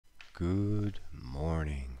Good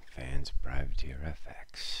morning, fans of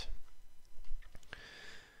PrivateerFX.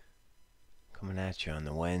 Coming at you on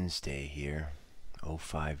the Wednesday here,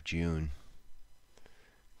 05 June.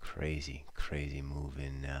 Crazy move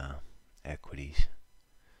in equities.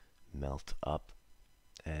 Melt up,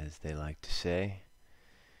 as they like to say.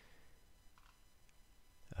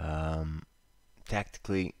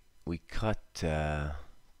 Tactically, we cut the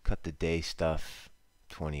day stuff,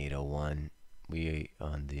 2801. We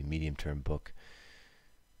on the medium-term book,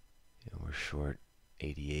 we're short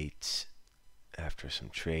 88s after some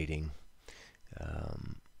trading,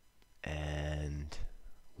 and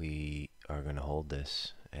we are going to hold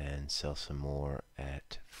this and sell some more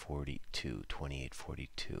at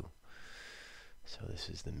 28.42. So this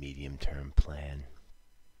is the medium-term plan.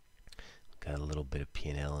 Got a little bit of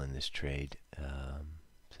P&L in this trade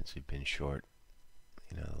since we've been short,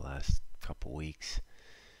 the last couple weeks.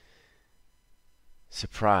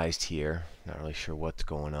 Surprised here, not really sure what's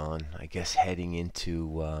going on. I guess heading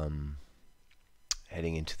into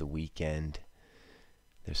the weekend,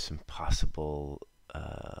 there's some possible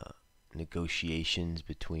negotiations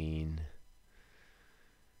between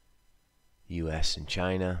U.S. and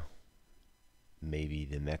China. Maybe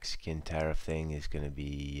the Mexican tariff thing is going to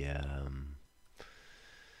be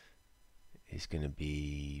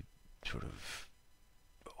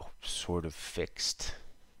sort of fixed.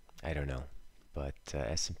 I don't know. But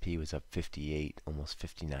S&P was up 58, almost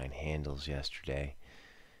 59 handles yesterday.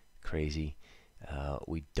 Crazy.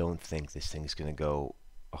 We don't think this thing's going to go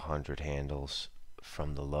 100 handles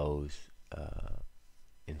from the lows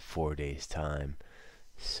in 4 days' time.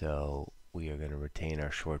 So we are going to retain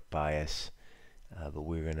our short bias, but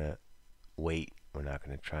we're going to wait. We're not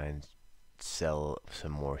going to try and sell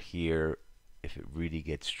some more here. If it really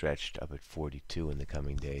gets stretched up at 42 in the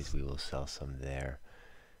coming days, we will sell some there.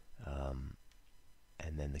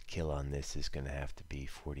 And then the kill on this is going to have to be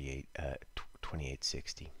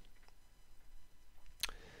 28.60.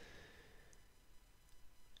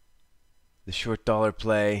 The short dollar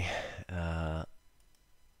play,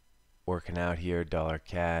 working out here. Dollar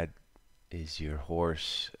CAD is your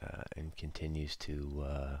horse and continues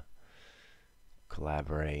to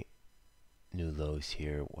collaborate. New lows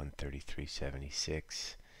here,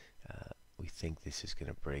 133.76. We think this is going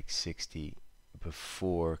to break 60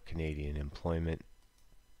 before Canadian employment.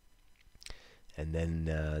 And then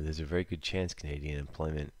there's a very good chance Canadian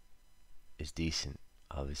employment is decent.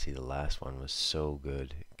 Obviously, the last one was so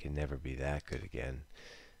good. It can never be that good again.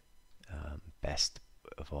 Best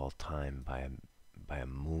of all time by a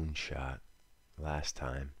moonshot last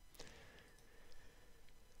time.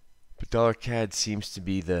 But dollar CAD seems to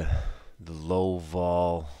be the low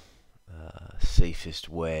vol, safest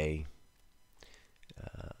way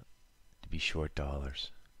to be short dollars.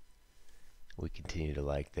 We continue to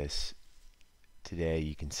like this. Today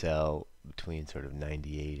you can sell between sort of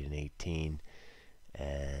 98 and 18,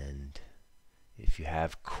 and if you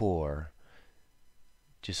have core,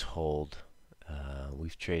 just hold.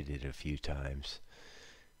 We've traded it a few times,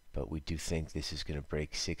 but we do think this is going to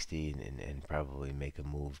break 60 and probably make a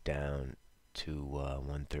move down to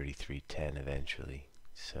 133.10 eventually.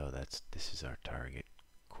 So this is our target.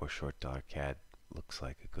 Core short dollar CAD looks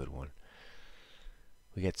like a good one.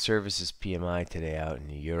 We got services PMI today out in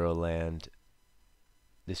the Euroland.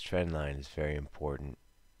 This trend line is very important.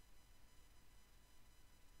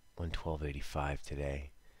 112.85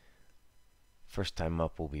 today. First time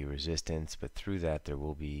up will be resistance, but through that there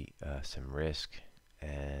will be some risk,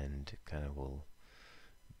 and kind of will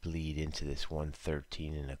bleed into this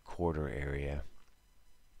 113.25 area.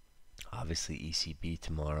 Obviously ECB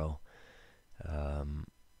tomorrow,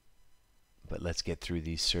 but let's get through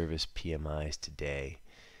these service PMIs today.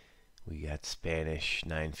 We got Spanish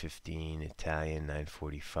 915, Italian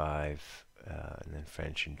 945, and then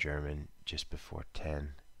French and German just before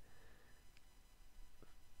 10.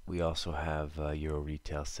 We also have Euro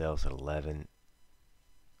retail sales at 11.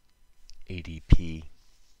 ADP,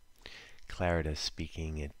 Clarida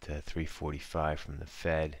speaking at 3:45 from the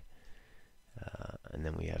Fed, and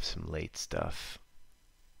then we have some late stuff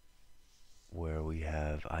where we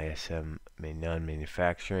have ISM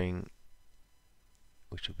non-manufacturing,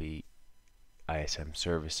 which will be ISM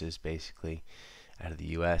services basically out of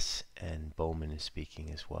the US, and Bowman is speaking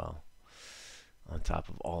as well. On top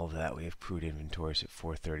of all of that, we have crude inventories at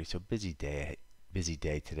 4:30. So busy day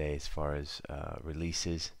today as far as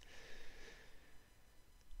releases.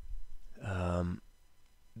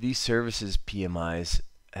 These services PMIs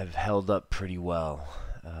have held up pretty well.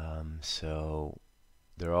 So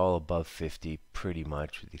they're all above 50 pretty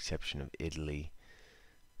much, with the exception of Italy.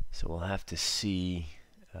 So we'll have to see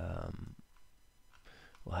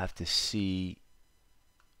we'll have to see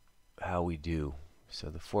how we do. So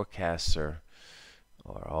the forecasts are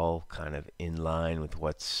all kind of in line with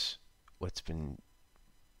what's been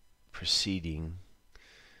preceding.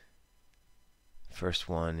 First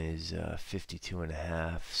one is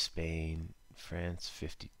 52.5, Spain, France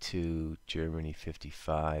 52, Germany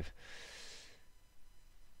 55.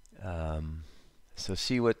 So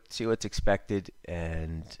see what's expected,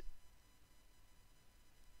 and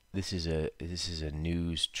this is a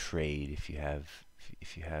news trade. If you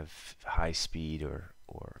have high speed or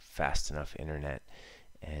fast enough internet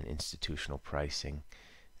and institutional pricing.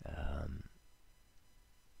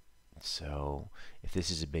 So if this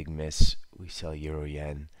is a big miss, we sell euro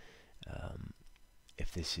yen.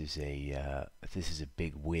 If this is a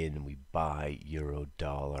big win, we buy euro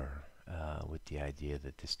dollar with the idea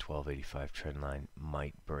that this 1285 trend line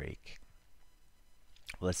might break.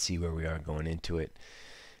 Let's see where we are going into it.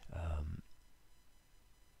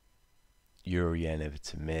 Euro yen if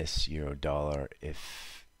it's a miss, euro dollar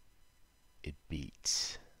if it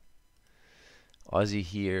beats. Aussie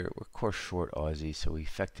here, we're course short Aussie, so we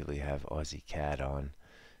effectively have Aussie CAD on.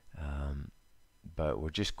 But we're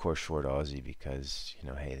just course short Aussie because,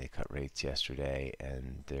 hey, they cut rates yesterday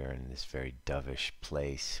and they're in this very dovish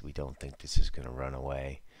place. We don't think this is going to run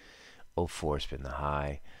away. 04 has been the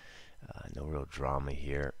high. No real drama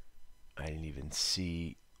here. I didn't even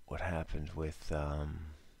see what happened with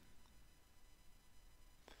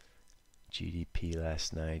GDP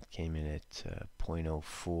last night. Came in at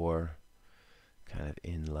 0.04, kind of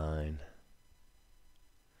in line.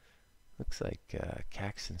 Looks like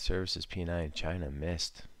CACs and services P&I in China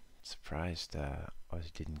missed. Surprised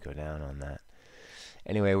Aussie didn't go down on that.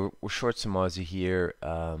 Anyway, we're short some Aussie here.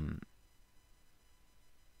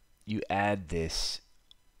 You add this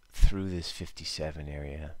through this 57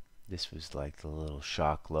 area. This was like the little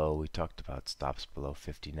shock low. We talked about stops below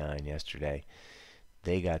 59 yesterday.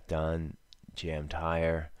 They got done, jammed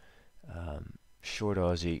higher. Short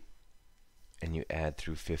Aussie, and you add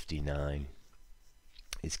through 59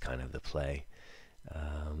 is kind of the play.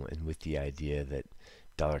 And with the idea that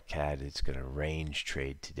dollar CAD is going to range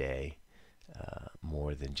trade today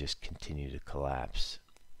more than just continue to collapse.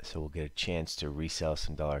 So we'll get a chance to resell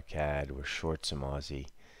some dollar CAD. We're short some Aussie.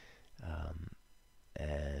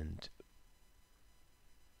 And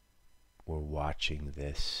we're watching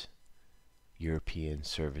this European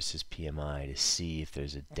services PMI to see if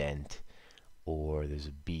there's a dent or there's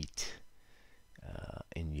a beat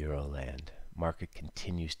in Euroland. Market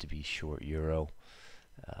continues to be short euro.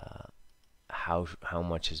 How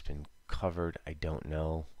much has been covered, I don't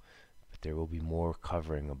know, but there will be more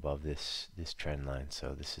covering above this trend line.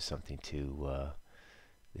 So this is something to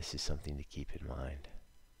keep in mind.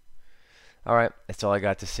 All right, that's all I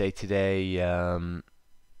got to say today.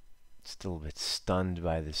 Still a bit stunned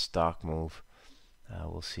by the stock move.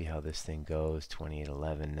 We'll see how this thing goes.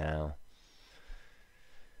 28.11 now.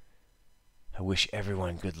 I wish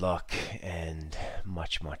everyone good luck and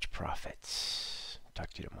much profits.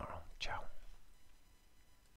 Talk to you tomorrow. Ciao.